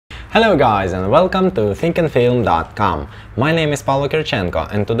Hello guys and welcome to THINKANDFILM.com. My name is Paolo Kirchenko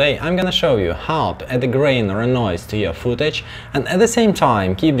and today I'm gonna show you how to add a grain or a noise to your footage and at the same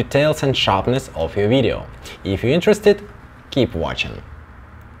time keep details and sharpness of your video. If you're interested, keep watching.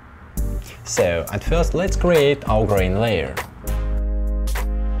 So at first let's create our grain layer.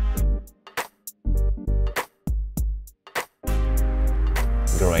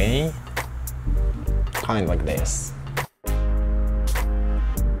 Gray, kind like this.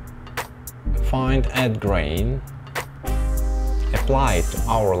 Find Add Grain, apply it to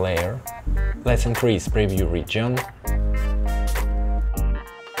our layer. Let's increase preview region.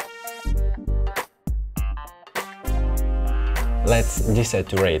 Let's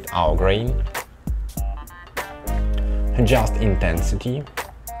desaturate our grain. Adjust intensity,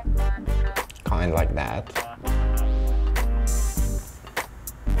 kind like that.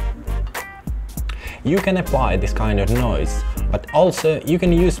 You can apply this kind of noise, but also you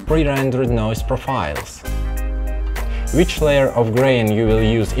can use pre-rendered noise profiles. Which layer of grain you will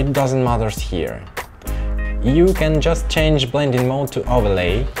use, it doesn't matter here. You can just change blending mode to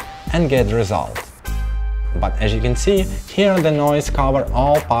overlay and get the result. But as you can see, here the noise covers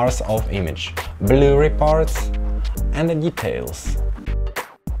all parts of image, blurry parts and the details.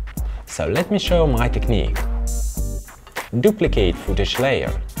 So let me show my technique. Duplicate footage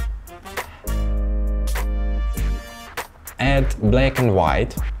layer. Add black and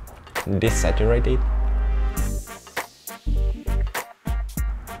white, desaturate it.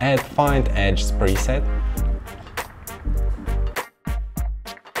 Add Find Edges preset.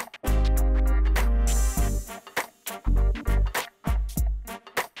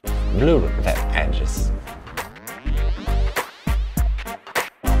 Blur the edges.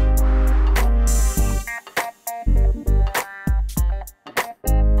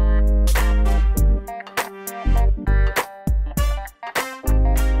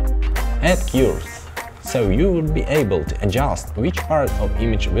 Add curves, so you will be able to adjust which part of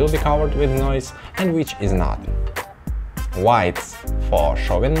image will be covered with noise and which is not. Whites for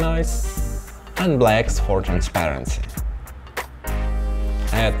showing noise and blacks for transparency.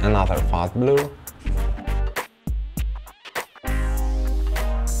 Add another fast blur.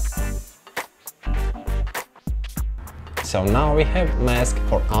 So now we have mask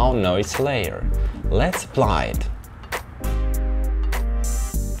for our noise layer. Let's apply it.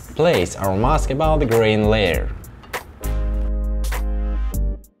 Place our mask above the grain layer.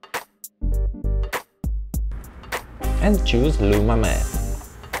 And choose Luma Matte.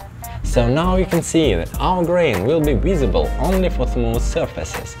 So now you can see that our grain will be visible only for smooth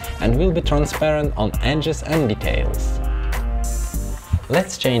surfaces and will be transparent on edges and details.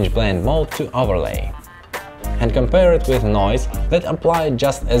 Let's change blend mode to overlay and compare it with noise that applied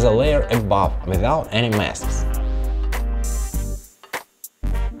just as a layer above without any masks.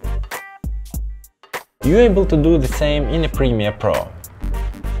 You're able to do the same in Premiere Pro.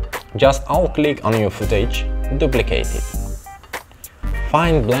 Just alt-click on your footage, duplicate it.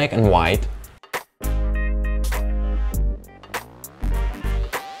 Find black and white.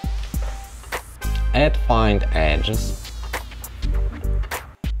 Add Find Edges.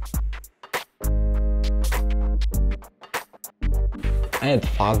 Add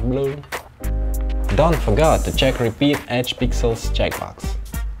Fast Blur. Don't forget to check Repeat Edge Pixels checkbox.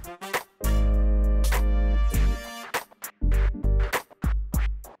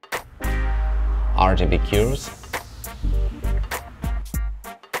 RGB curves.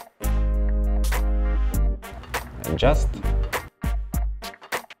 Adjust.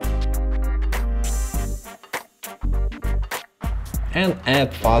 And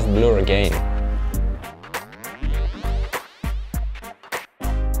add fast blur again.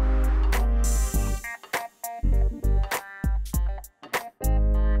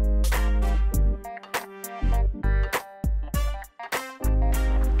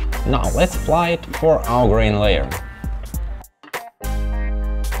 Now let's apply it for our grain layer.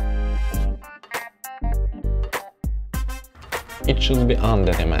 It should be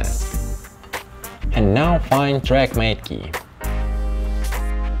under the mask. And now find Track Mate key.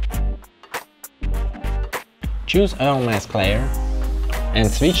 Choose our mask layer and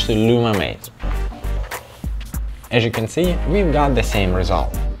switch to Luma Matte. As you can see, we've got the same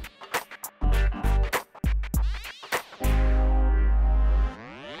result.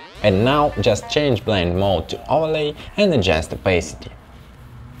 And now just change blend mode to overlay and adjust opacity.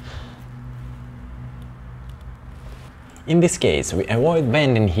 In this case, we avoid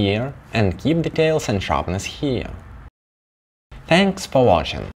bending here and keep details and sharpness here. Thanks for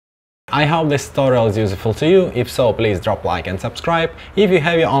watching. I hope this tutorial is useful to you. If so, please drop a like and subscribe. If you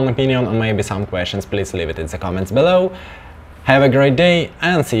have your own opinion or maybe some questions, please leave it in the comments below. Have a great day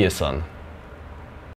and see you soon!